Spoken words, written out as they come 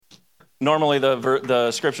Normally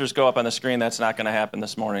the scriptures go up on the screen. That's not going to happen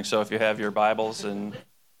this morning. So if you have your Bibles and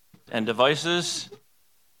devices,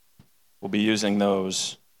 we'll be using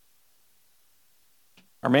those.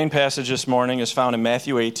 Our main passage this morning is found in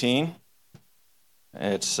Matthew 18.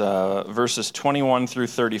 It's verses 21 through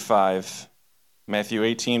 35. Matthew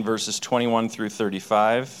 18, verses 21 through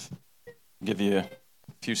 35. I'll give you a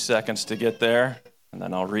few seconds to get there, and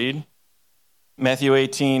then I'll read. Matthew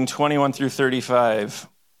 18, 21 through 35.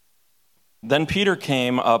 Then Peter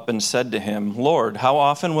came up and said to him, Lord, how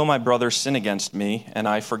often will my brother sin against me, and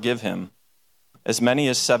I forgive him? As many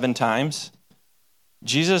as 7 times?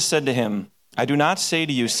 Jesus said to him, I do not say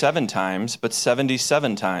to you 7 times, but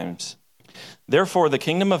 77 times. Therefore the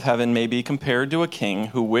kingdom of heaven may be compared to a king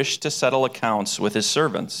who wished to settle accounts with his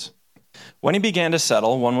servants. When he began to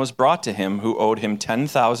settle, one was brought to him who owed him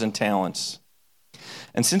 10,000 talents.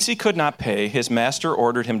 And since he could not pay, his master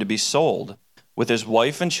ordered him to be sold, with his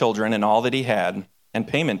wife and children and all that he had, and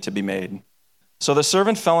payment to be made. So the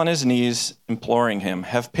servant fell on his knees, imploring him,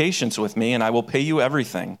 Have patience with me, and I will pay you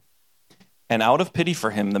everything. And out of pity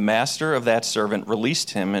for him, the master of that servant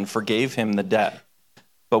released him and forgave him the debt.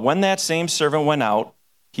 But when that same servant went out,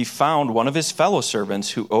 he found one of his fellow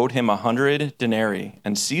servants who owed him 100 denarii,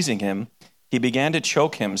 and seizing him, he began to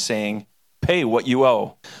choke him, saying, Pay what you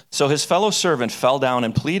owe. So his fellow servant fell down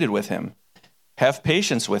and pleaded with him, Have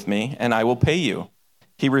patience with me, and I will pay you.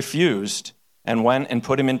 He refused, and went and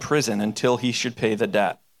put him in prison until he should pay the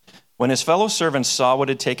debt. When his fellow servants saw what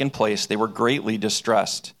had taken place, they were greatly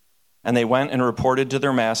distressed, and they went and reported to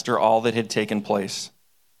their master all that had taken place.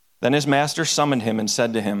 Then his master summoned him and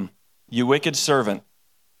said to him, You wicked servant,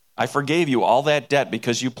 I forgave you all that debt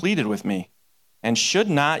because you pleaded with me. And should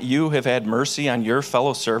not you have had mercy on your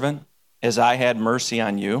fellow servant, as I had mercy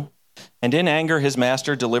on you? And in anger his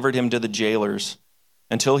master delivered him to the jailers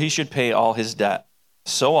until he should pay all his debt.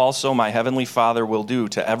 So also my heavenly Father will do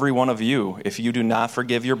to every one of you if you do not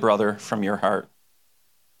forgive your brother from your heart.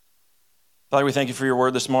 Father, we thank you for your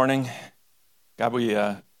word this morning. God, we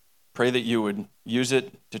pray that you would use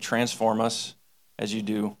it to transform us as you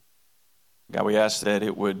do. God, we ask that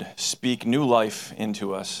it would speak new life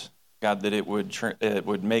into us. God, that it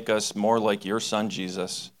would make us more like your son,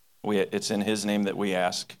 Jesus. It's in his name that we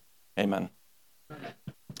ask. Amen.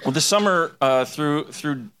 Well, this summer,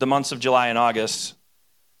 through the months of July and August,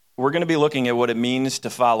 we're going to be looking at what it means to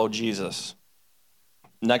follow Jesus.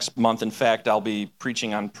 Next month, in fact, I'll be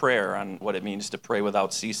preaching on prayer, on what it means to pray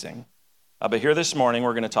without ceasing. But here this morning,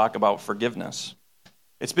 we're going to talk about forgiveness.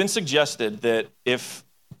 It's been suggested that if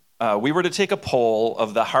we were to take a poll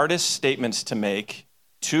of the hardest statements to make,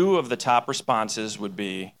 2 of the top responses would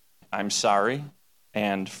be, I'm sorry,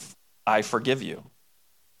 and I forgive you.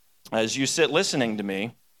 As you sit listening to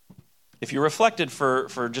me, if you reflected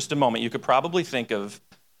for just a moment, you could probably think of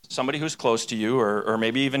somebody who's close to you, or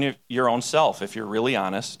maybe even your own self, if you're really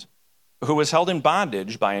honest, who was held in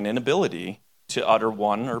bondage by an inability to utter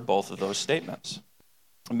one or both of those statements.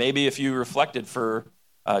 Maybe if you reflected for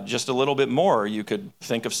just a little bit more, you could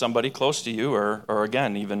think of somebody close to you, or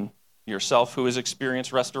again, even yourself, who has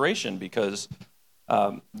experienced restoration because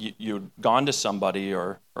you'd gone to somebody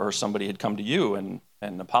or somebody had come to you and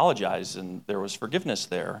apologized, and there was forgiveness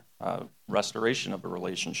there, restoration of a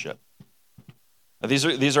relationship.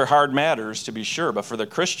 These are hard matters, to be sure, but for the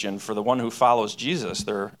Christian, for the one who follows Jesus,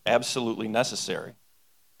 they're absolutely necessary.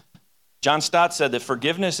 John Stott said that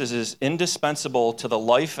forgiveness is as indispensable to the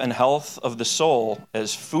life and health of the soul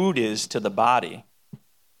as food is to the body.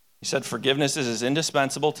 He said forgiveness is as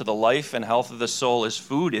indispensable to the life and health of the soul as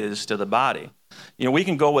food is to the body. You know, we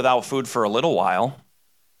can go without food for a little while.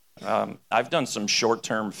 I've done some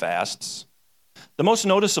short-term fasts. The most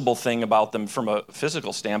noticeable thing about them from a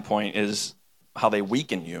physical standpoint is how they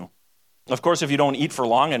weaken you. Of course, if you don't eat for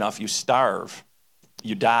long enough, you starve,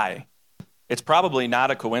 you die. It's probably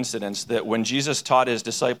not a coincidence that when Jesus taught his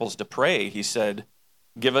disciples to pray, he said,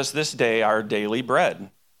 Give us this day our daily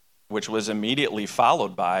bread, which was immediately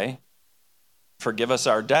followed by, Forgive us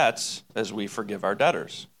our debts as we forgive our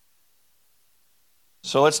debtors.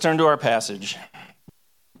 So let's turn to our passage.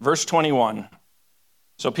 Verse 21.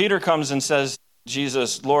 So Peter comes and says,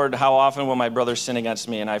 Jesus, Lord, how often will my brother sin against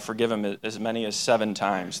me, and I forgive him as many as 7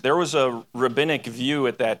 times? There was a rabbinic view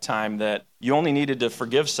at that time that you only needed to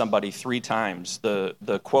forgive somebody 3 times.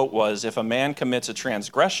 The quote was, if a man commits a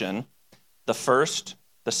transgression, the first,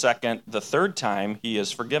 the second, the third time he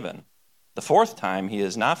is forgiven. The 4th time he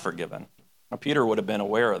is not forgiven. Now, Peter would have been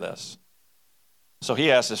aware of this. So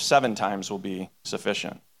he asked if 7 times will be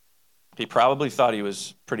sufficient. He probably thought he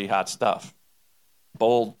was pretty hot stuff.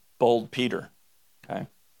 Bold Peter. Okay.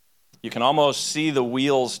 You can almost see the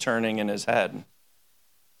wheels turning in his head.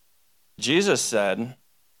 Jesus said,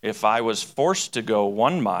 if I was forced to go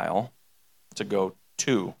 1 mile, to go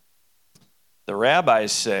 2. The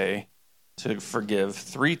rabbis say to forgive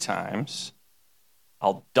 3 times,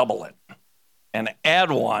 I'll double it and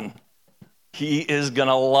add 1. He is going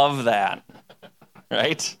to love that,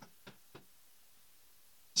 right?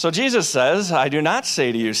 So Jesus says, I do not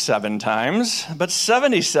say to you 7 times, but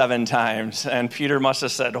 77 times. And Peter must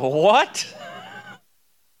have said, what?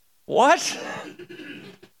 What?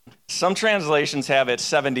 Some translations have it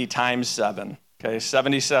 70 times 7. Okay,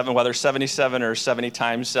 77, whether 77 or 70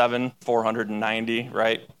 times 7, 490,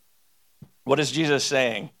 right? What is Jesus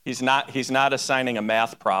saying? He's not assigning a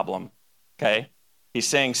math problem, okay? He's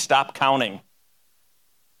saying stop counting.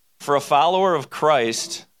 For a follower of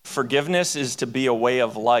Christ, forgiveness is to be a way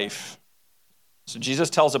of life. So Jesus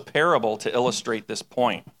tells a parable to illustrate this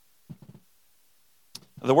point.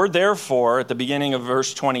 The word therefore at the beginning of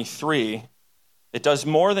verse 23, it does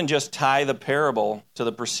more than just tie the parable to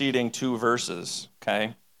the preceding 2 verses,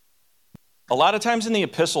 okay? A lot of times in the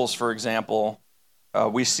epistles, for example,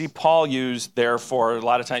 we see Paul use therefore. A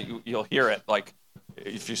lot of times you'll hear it like,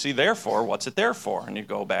 if you see therefore, what's it there for? And you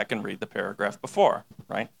go back and read the paragraph before,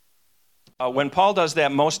 right? When Paul does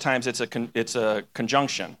that, most times it's a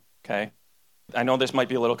conjunction, okay? I know this might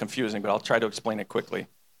be a little confusing, but I'll try to explain it quickly.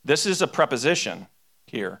 This is a preposition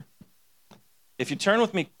here. If you turn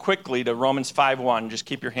with me quickly to Romans 5:1, just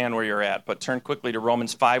keep your hand where you're at, but turn quickly to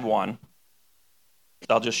Romans 5:1.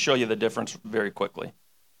 I'll just show you the difference very quickly.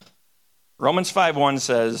 Romans 5:1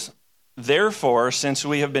 says, therefore, since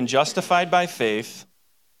we have been justified by faith,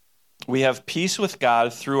 we have peace with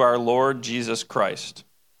God through our Lord Jesus Christ.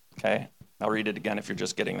 Okay, I'll read it again if you're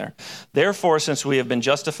just getting there. Therefore, since we have been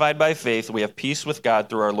justified by faith, we have peace with God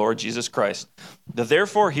through our Lord Jesus Christ. The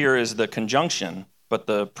therefore here is the conjunction, but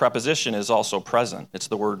the preposition is also present. It's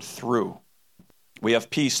the word through. We have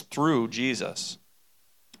peace through Jesus.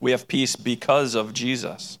 We have peace because of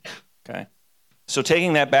Jesus. Okay. So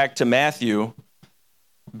taking that back to Matthew,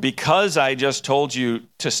 because I just told you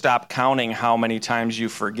to stop counting how many times you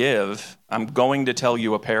forgive, I'm going to tell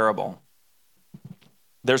you a parable.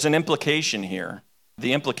 There's an implication here.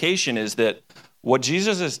 The implication is that what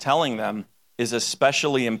Jesus is telling them is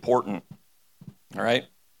especially important. All right?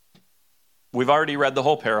 We've already read the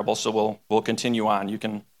whole parable, so we'll continue on. You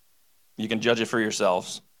can judge it for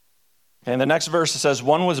yourselves. Okay, and the next verse says,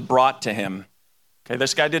 one was brought to him. Okay,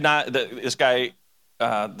 the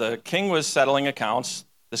king was settling accounts.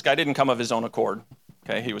 This guy didn't come of his own accord.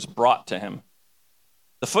 Okay, he was brought to him.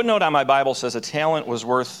 The footnote on my Bible says a talent was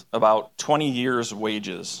worth about 20 years'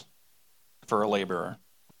 wages for a laborer.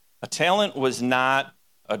 A talent was not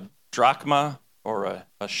a drachma or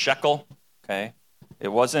a shekel, okay?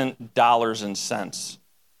 It wasn't dollars and cents.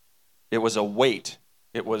 It was a weight.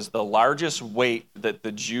 It was the largest weight that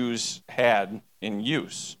the Jews had in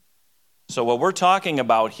use. So what we're talking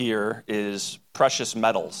about here is precious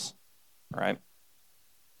metals, right?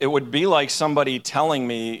 It would be like somebody telling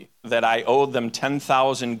me that I owed them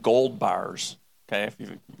 10,000 gold bars, okay?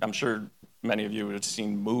 I'm sure many of you have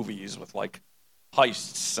seen movies with like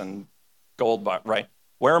heists and gold bar, right?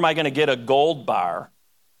 Where am I going to get a gold bar,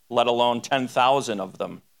 let alone 10,000 of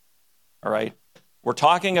them, all right? We're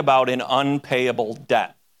talking about an unpayable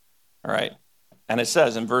debt, all right? And it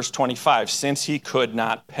says in verse 25, since he could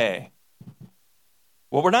not pay.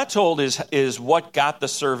 What we're not told is what got the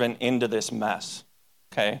servant into this mess,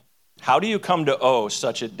 okay? How do you come to owe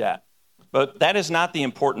such a debt? But that is not the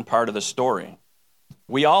important part of the story.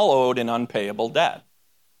 We all owed an unpayable debt.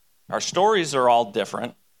 Our stories are all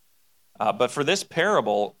different, but for this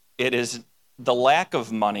parable, it is the lack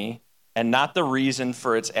of money and not the reason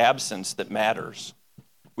for its absence that matters.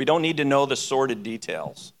 We don't need to know the sordid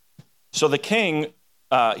details. So the king,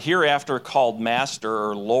 hereafter called master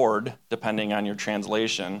or lord, depending on your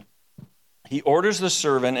translation, he orders the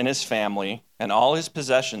servant and his family and all his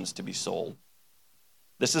possessions to be sold.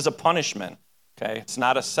 This is a punishment, okay? It's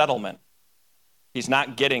not a settlement. He's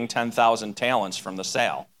not getting 10,000 talents from the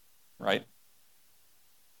sale, right?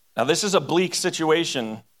 Now, this is a bleak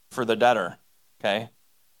situation for the debtor, okay?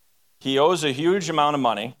 He owes a huge amount of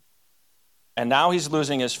money, and now he's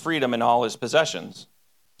losing his freedom and all his possessions.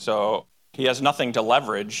 So he has nothing to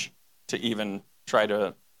leverage to even try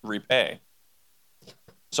to repay.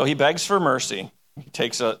 So he begs for mercy. He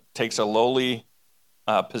takes a lowly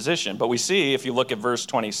position. But we see, if you look at verse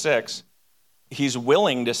 26, he's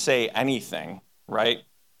willing to say anything, right?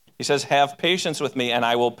 He says, have patience with me and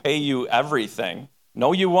I will pay you everything.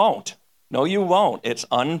 No, you won't. No, you won't. It's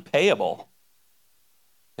unpayable.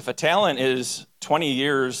 If a talent is 20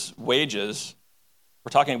 years' wages,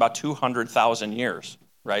 we're talking about 200,000 years,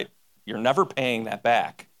 right? You're never paying that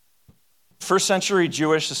back. First century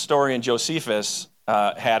Jewish historian Josephus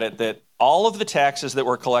had it that all of the taxes that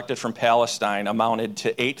were collected from Palestine amounted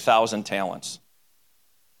to 8,000 talents.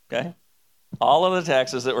 Okay? All of the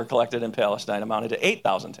taxes that were collected in Palestine amounted to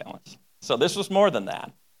 8,000 talents. So this was more than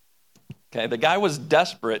that. Okay, the guy was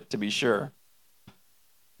desperate, to be sure.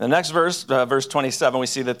 The next verse, verse 27, we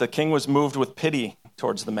see that the king was moved with pity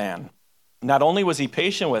towards the man. Not only was he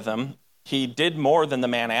patient with him, he did more than the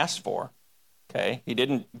man asked for. Okay, he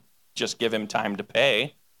didn't just give him time to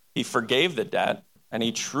pay. He forgave the debt, and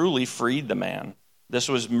he truly freed the man. This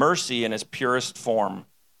was mercy in its purest form.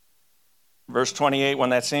 Verse 28,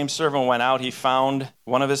 when that same servant went out, he found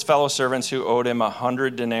one of his fellow servants who owed him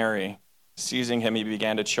 100 denarii. Seizing him, he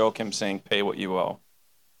began to choke him, saying, "Pay what you owe."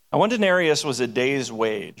 Now, 1 denarius was a day's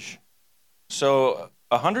wage. So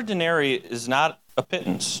 100 denarii is not a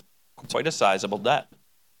pittance. It's quite a sizable debt.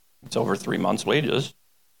 It's over 3 months' wages.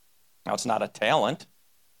 Now, it's not a talent.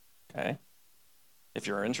 Okay. If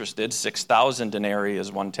you're interested, 6,000 denarii is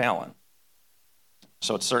 1 talent.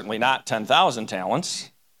 So it's certainly not 10,000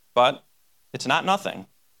 talents, but it's not nothing.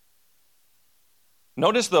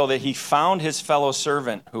 Notice, though, that he found his fellow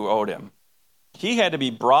servant who owed him. He had to be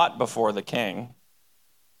brought before the king,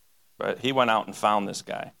 but he went out and found this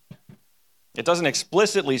guy. It doesn't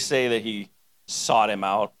explicitly say that he sought him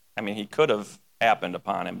out. I mean, he could have happened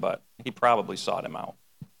upon him, but he probably sought him out.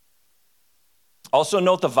 Also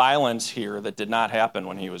note the violence here that did not happen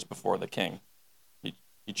when he was before the king.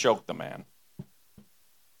 He choked the man.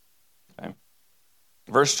 Okay.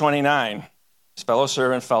 Verse 29, his fellow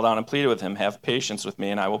servant fell down and pleaded with him, "Have patience with me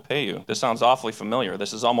and I will pay you." This sounds awfully familiar.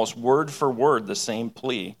 This is almost word for word the same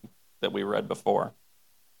plea that we read before.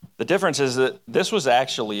 The difference is that this was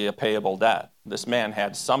actually a payable debt. This man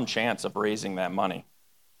had some chance of raising that money.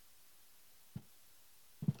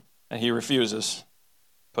 And he refuses,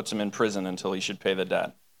 puts him in prison until he should pay the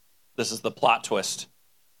debt. This is the plot twist.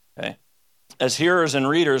 Okay? As hearers and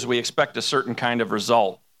readers, we expect a certain kind of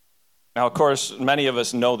result. Now, of course, many of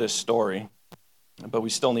us know this story, but we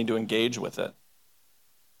still need to engage with it.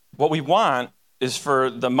 What we want is for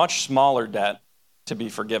the much smaller debt to be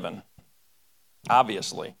forgiven,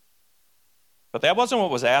 obviously. But that wasn't what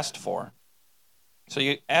was asked for. So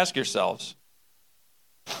you ask yourselves,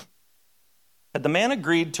 had the man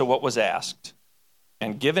agreed to what was asked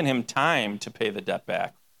and given him time to pay the debt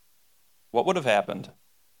back, what would have happened?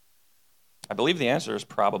 I believe the answer is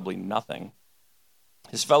probably nothing.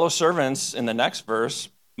 His fellow servants in the next verse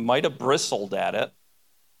might have bristled at it,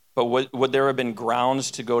 but would there have been grounds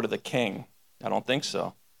to go to the king? I don't think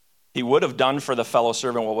so. He would have done for the fellow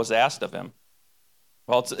servant what was asked of him.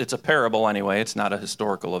 Well, it's a parable anyway. It's not a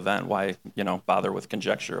historical event. Why, bother with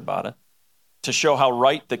conjecture about it? To show how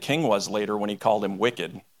right the king was later when he called him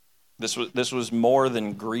wicked. This was more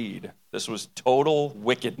than greed. This was total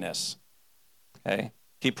wickedness. Okay?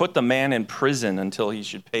 He put the man in prison until he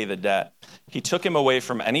should pay the debt. He took him away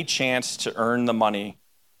from any chance to earn the money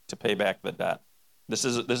to pay back the debt. This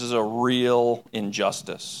is a real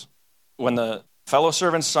injustice. When the fellow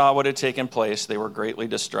servants saw what had taken place, they were greatly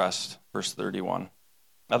distressed. Verse 31.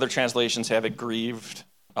 Other translations have it grieved,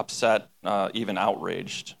 upset, even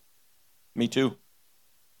outraged. Me too.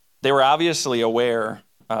 They were obviously aware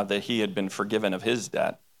that he had been forgiven of his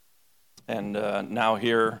debt. And now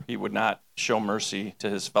here he would not show mercy to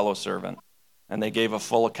his fellow servant. And they gave a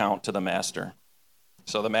full account to the master.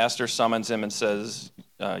 So the master summons him and says,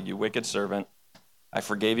 "You wicked servant, I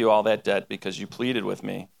forgave you all that debt because you pleaded with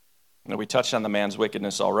me." Now, we touched on the man's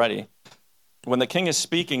wickedness already. When the king is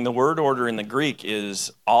speaking, the word order in the Greek is,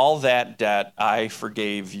 "All that debt I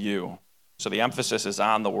forgave you." So the emphasis is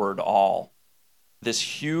on the word all.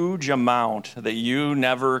 This huge amount that you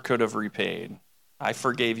never could have repaid. I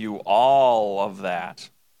forgave you all of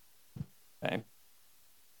that. Okay.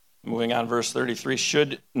 Moving on, verse 33.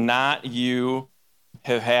 Should not you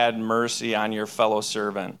have had mercy on your fellow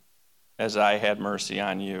servant as I had mercy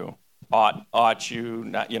on you? Ought you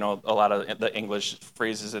not, a lot of the English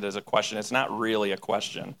phrases it as a question. It's not really a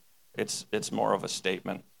question. It's more of a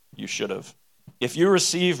statement. You should have. If you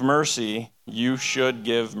receive mercy, you should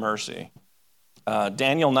give mercy.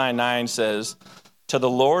 Daniel 9:9 says, "To the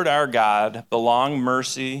Lord our God belong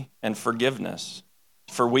mercy and forgiveness,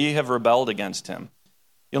 for we have rebelled against him."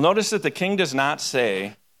 You'll notice that the king does not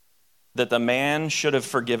say that the man should have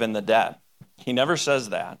forgiven the debt. He never says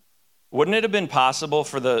that. Wouldn't it have been possible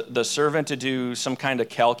for the servant to do some kind of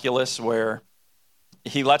calculus where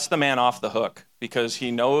he lets the man off the hook because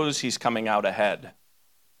he knows he's coming out ahead,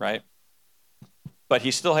 right? But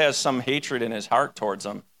he still has some hatred in his heart towards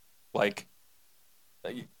him. Like,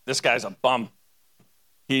 this guy's a bum.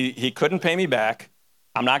 He couldn't pay me back.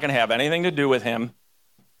 I'm not going to have anything to do with him.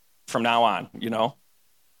 from now on,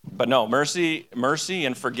 But no, mercy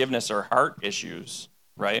and forgiveness are heart issues,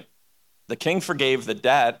 right? The king forgave the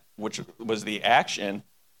debt, which was the action,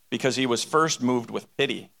 because he was first moved with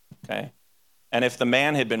pity, okay? And if the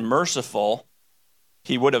man had been merciful,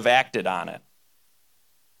 he would have acted on it.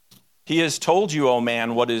 He has told you, O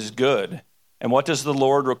man, what is good. And what does the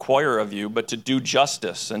Lord require of you but to do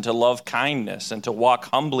justice and to love kindness and to walk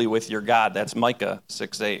humbly with your God? That's Micah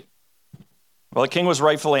 6:8. Well, the king was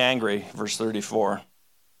rightfully angry, verse 34,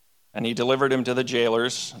 and he delivered him to the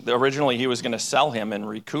jailers. Originally, he was going to sell him and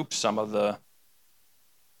recoup some of the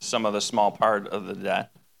small part of the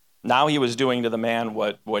debt. Now he was doing to the man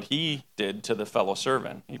what he did to the fellow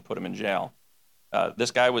servant. He put him in jail.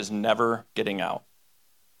 This guy was never getting out.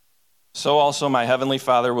 So also my heavenly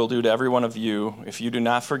Father will do to every one of you if you do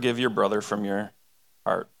not forgive your brother from your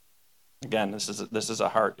heart. Again, this is a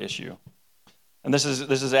heart issue. And this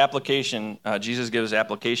is application. Jesus gives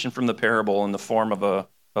application from the parable in the form of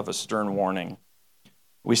a stern warning.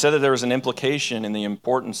 We said that there was an implication in the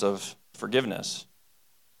importance of forgiveness.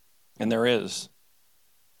 And there is.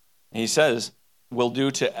 He says, will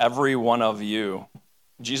do to every one of you.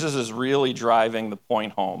 Jesus is really driving the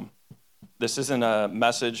point home. This isn't a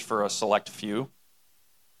message for a select few.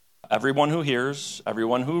 Everyone who hears,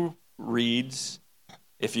 everyone who reads,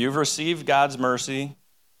 if you've received God's mercy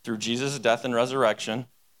through Jesus' death and resurrection,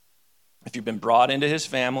 if you've been brought into his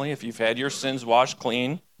family, if you've had your sins washed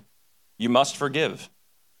clean, you must forgive.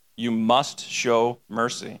 You must show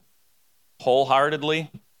mercy. Wholeheartedly,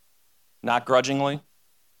 not grudgingly.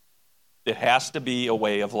 It has to be a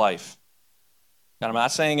way of life. And I'm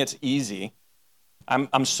not saying it's easy.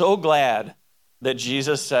 I'm so glad that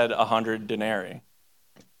Jesus said 100 denarii,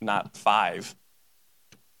 not 5.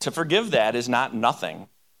 To forgive that is not nothing.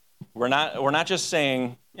 We're not just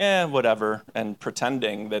saying, whatever, and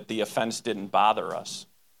pretending that the offense didn't bother us.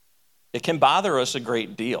 It can bother us a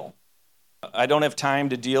great deal. I don't have time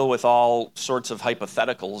to deal with all sorts of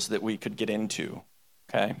hypotheticals that we could get into,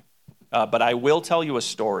 okay? But I will tell you a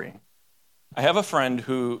story. I have a friend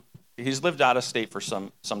who, he's lived out of state for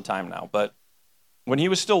some time now, but when he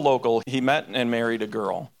was still local, he met and married a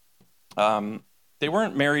girl. They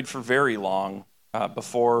weren't married for very long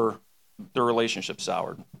before the relationship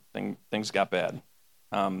soured. Things got bad.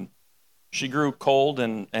 She grew cold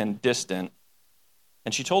and distant,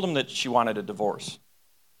 and she told him that she wanted a divorce.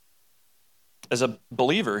 As a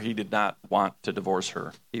believer, he did not want to divorce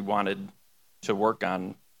her. He wanted to work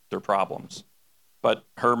on their problems. But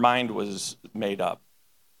her mind was made up.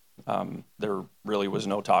 There really was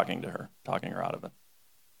no talking her out of it.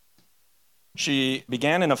 She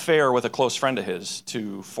began an affair with a close friend of his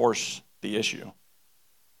to force the issue.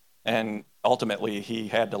 And ultimately, he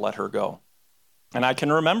had to let her go. And I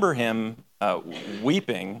can remember him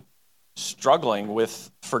weeping, struggling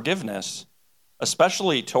with forgiveness,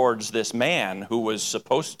 especially towards this man who was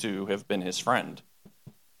supposed to have been his friend.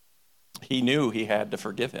 He knew he had to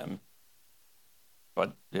forgive him,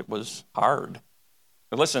 but it was hard.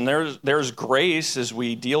 But listen, there's grace as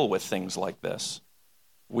we deal with things like this.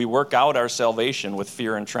 We work out our salvation with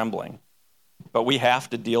fear and trembling, but we have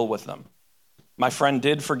to deal with them. My friend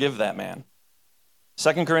did forgive that man.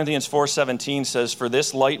 2 Corinthians 4:17 says, "For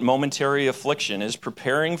this light momentary affliction is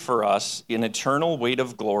preparing for us an eternal weight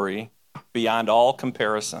of glory beyond all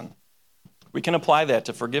comparison." We can apply that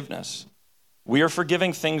to forgiveness. We are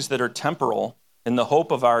forgiving things that are temporal in the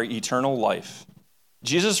hope of our eternal life.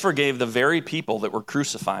 Jesus forgave the very people that were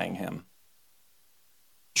crucifying him.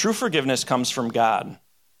 True forgiveness comes from God.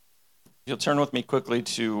 You'll turn with me quickly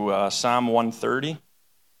to Psalm 130.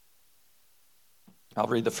 I'll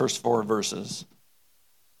read the first 4 verses.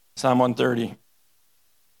 Psalm 130.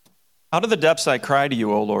 Out of the depths I cry to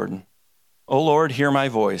you, O Lord. O Lord, hear my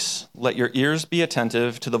voice. Let your ears be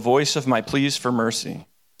attentive to the voice of my pleas for mercy.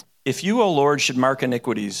 If you, O Lord, should mark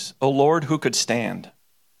iniquities, O Lord, who could stand?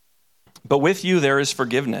 But with you there is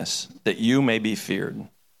forgiveness, that you may be feared.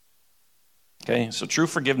 Okay, so true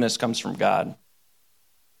forgiveness comes from God.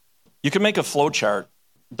 You can make a flow chart,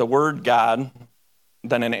 the word God,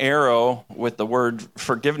 then an arrow with the word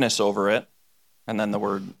forgiveness over it, and then the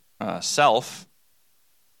word self,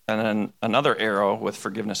 and then another arrow with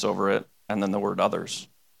forgiveness over it, and then the word others.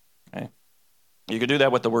 Okay, you could do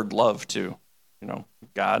that with the word love too.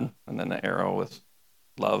 God, and then the arrow with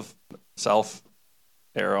love, self,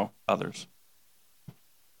 arrow, others.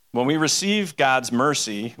 When we receive God's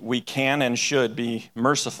mercy, we can and should be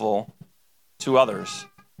merciful to others.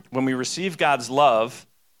 When we receive God's love,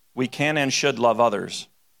 we can and should love others.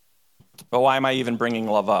 But why am I even bringing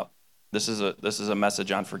love up? This is a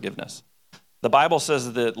message on forgiveness. The Bible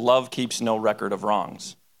says that love keeps no record of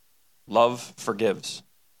wrongs. Love forgives.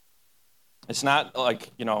 It's not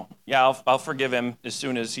like, yeah, I'll forgive him as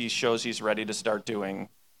soon as he shows he's ready to start doing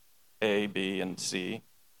A, B, and C.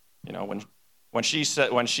 When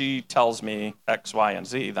she tells me X, Y, and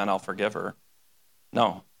Z, then I'll forgive her.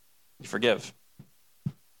 No, you forgive.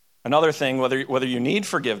 Another thing, whether you need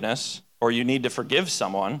forgiveness or you need to forgive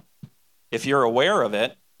someone, if you're aware of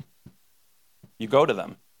it, you go to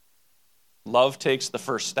them. Love takes the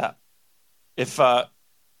first step. If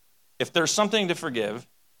there's something to forgive,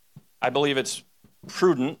 I believe it's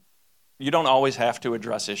prudent. You don't always have to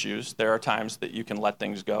address issues. There are times that you can let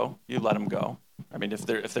things go. You let them go. I mean,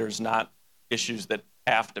 if there's not issues that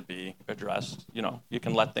have to be addressed, you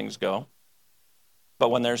can let things go. But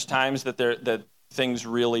when there's times that things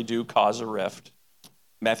really do cause a rift,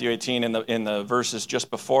 Matthew 18 in the verses just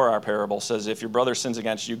before our parable says, if your brother sins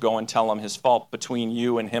against you, go and tell him his fault between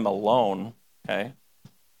you and him alone. Okay?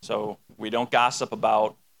 So we don't gossip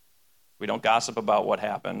about what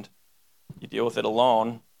happened. You deal with it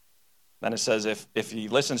alone. Then it says, if he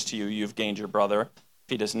listens to you, you've gained your brother. If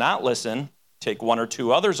he does not listen, take one or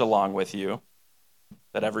two others along with you,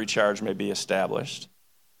 that every charge may be established.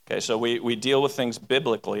 Okay, so we deal with things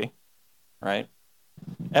biblically, right?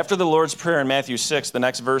 After the Lord's Prayer in Matthew 6, the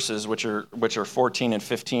next verses, which are 14 and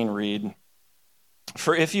 15, read,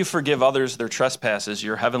 "For if you forgive others their trespasses,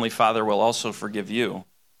 your heavenly Father will also forgive you.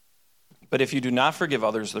 But if you do not forgive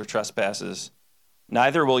others their trespasses,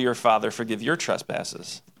 neither will your Father forgive your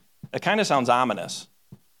trespasses." That kind of sounds ominous,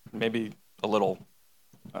 maybe a little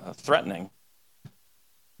threatening,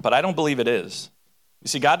 but I don't believe it is. You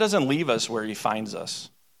see, God doesn't leave us where he finds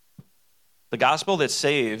us. The gospel that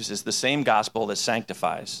saves is the same gospel that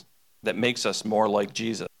sanctifies, that makes us more like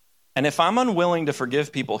Jesus. And if I'm unwilling to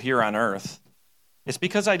forgive people here on earth, it's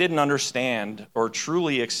because I didn't understand or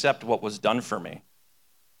truly accept what was done for me.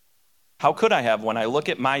 How could I have when I look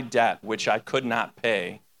at my debt, which I could not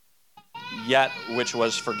pay, yet which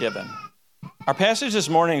was forgiven? Our passage this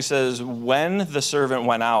morning says, when the servant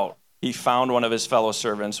went out, he found one of his fellow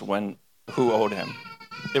servants who owed him.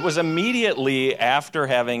 It was immediately after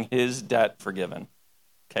having his debt forgiven.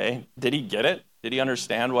 Okay? Did he get it? Did he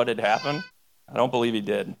understand what had happened? I don't believe he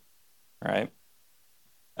did. All right?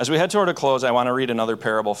 As we head toward a close, I want to read another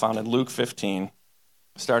parable found in Luke 15,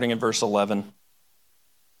 starting in verse 11.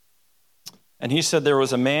 "And he said, there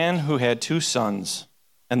was a man who had 2 sons,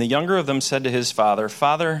 and the younger of them said to his father,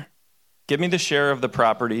 'Father, give me the share of the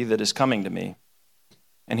property that is coming to me.'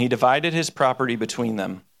 And he divided his property between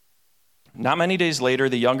them. Not many days later,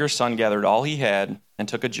 the younger son gathered all he had and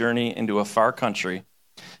took a journey into a far country,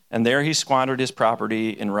 and there he squandered his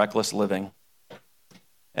property in reckless living.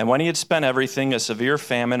 And when he had spent everything, a severe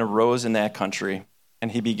famine arose in that country,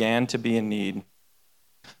 and he began to be in need.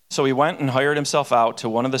 So he went and hired himself out to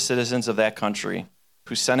one of the citizens of that country,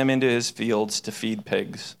 who sent him into his fields to feed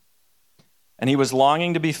pigs. And he was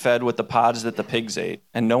longing to be fed with the pods that the pigs ate,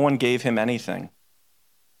 and no one gave him anything.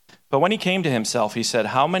 But when he came to himself, he said,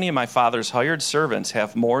 'How many of my father's hired servants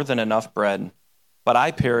have more than enough bread? But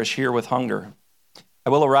I perish here with hunger. I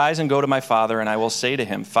will arise and go to my father, and I will say to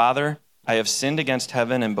him, Father, I have sinned against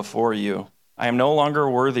heaven and before you. I am no longer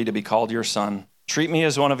worthy to be called your son. Treat me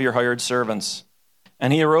as one of your hired servants.'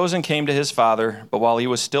 And he arose and came to his father, but while he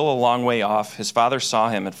was still a long way off, his father saw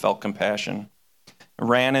him and felt compassion,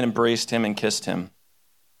 ran and embraced him and kissed him.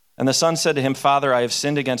 And the son said to him, Father, I have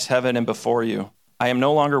sinned against heaven and before you. I am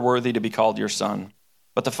no longer worthy to be called your son.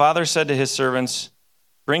 But the father said to his servants,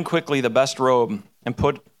 Bring quickly the best robe and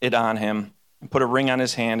put it on him, and put a ring on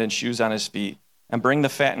his hand and shoes on his feet, and bring the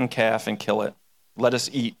fattened calf and kill it. Let us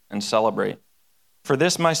eat and celebrate. For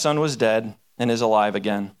this my son was dead and is alive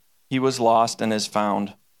again. He was lost and is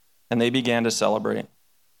found. And they began to celebrate.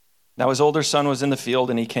 Now his older son was in the field,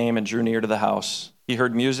 and he came and drew near to the house. He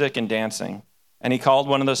heard music and dancing. And he called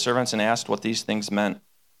one of the servants and asked what these things meant.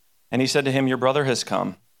 And he said to him, Your brother has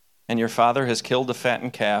come, and your father has killed the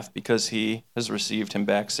fattened calf because he has received him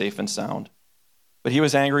back safe and sound. But he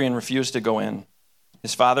was angry and refused to go in.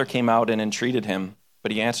 His father came out and entreated him,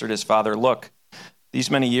 but he answered his father, Look, these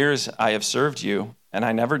many years I have served you, and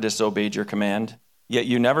I never disobeyed your command. Yet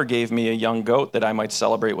you never gave me a young goat that I might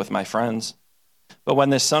celebrate with my friends. But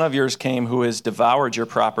when this son of yours came who has devoured your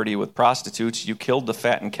property with prostitutes, you killed the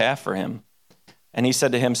fattened calf for him. And he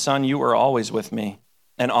said to him, Son, you are always with me,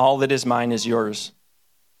 and all that is mine is yours.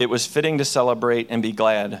 It was fitting to celebrate and be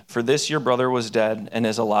glad, for this your brother was dead and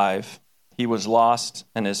is alive. He was lost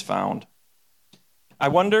and is found. I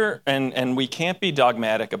wonder, and we can't be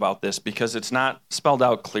dogmatic about this because it's not spelled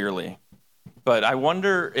out clearly, but I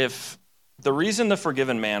wonder if the reason the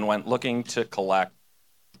forgiven man went looking to collect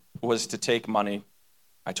was to take money.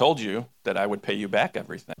 I told you that I would pay you back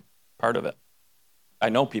everything, part of it. I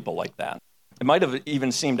know people like that. It might have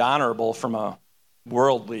even seemed honorable from a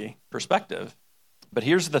worldly perspective. But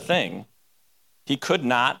here's the thing. He could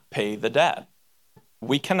not pay the debt.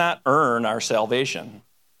 We cannot earn our salvation.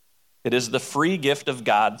 It is the free gift of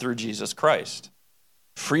God through Jesus Christ.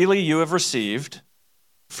 Freely you have received,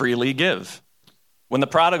 freely give. When the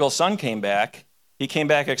prodigal son came back, he came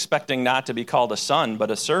back expecting not to be called a son,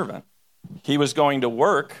 but a servant. He was going to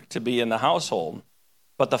work to be in the household,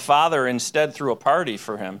 but the father instead threw a party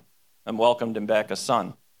for him and welcomed him back as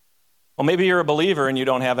son. Well, maybe you're a believer and you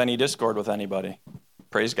don't have any discord with anybody.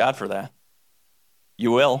 Praise God for that.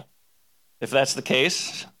 You will. If that's the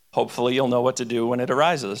case, hopefully you'll know what to do when it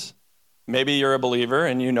arises. Maybe you're a believer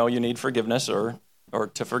and you know you need forgiveness or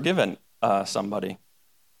to forgive somebody.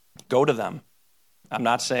 Go to them. I'm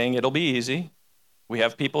not saying it'll be easy. We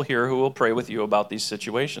have people here who will pray with you about these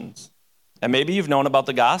situations. And maybe you've known about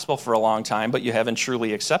the gospel for a long time, but you haven't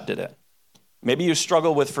truly accepted it. Maybe you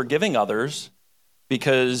struggle with forgiving others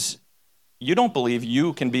because you don't believe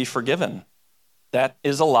you can be forgiven. That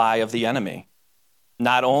is a lie of the enemy.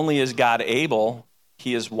 Not only is God able,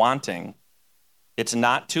 he is wanting. It's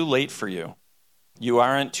not too late for you. You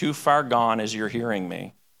aren't too far gone as you're hearing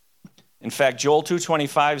me. In fact, Joel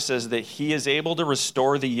 2:25 says that he is able to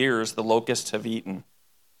restore the years the locusts have eaten.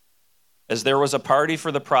 As there was a party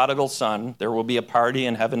for the prodigal son, there will be a party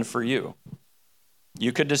in heaven for you.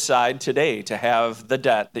 You could decide today to have the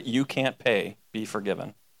debt that you can't pay be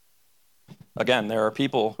forgiven. Again, there are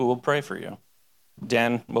people who will pray for you.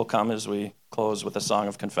 Dan will come as we close with a song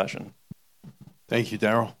of confession. Thank you,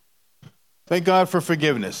 Daryl. Thank God for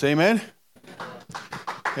forgiveness. Amen?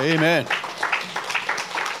 Amen.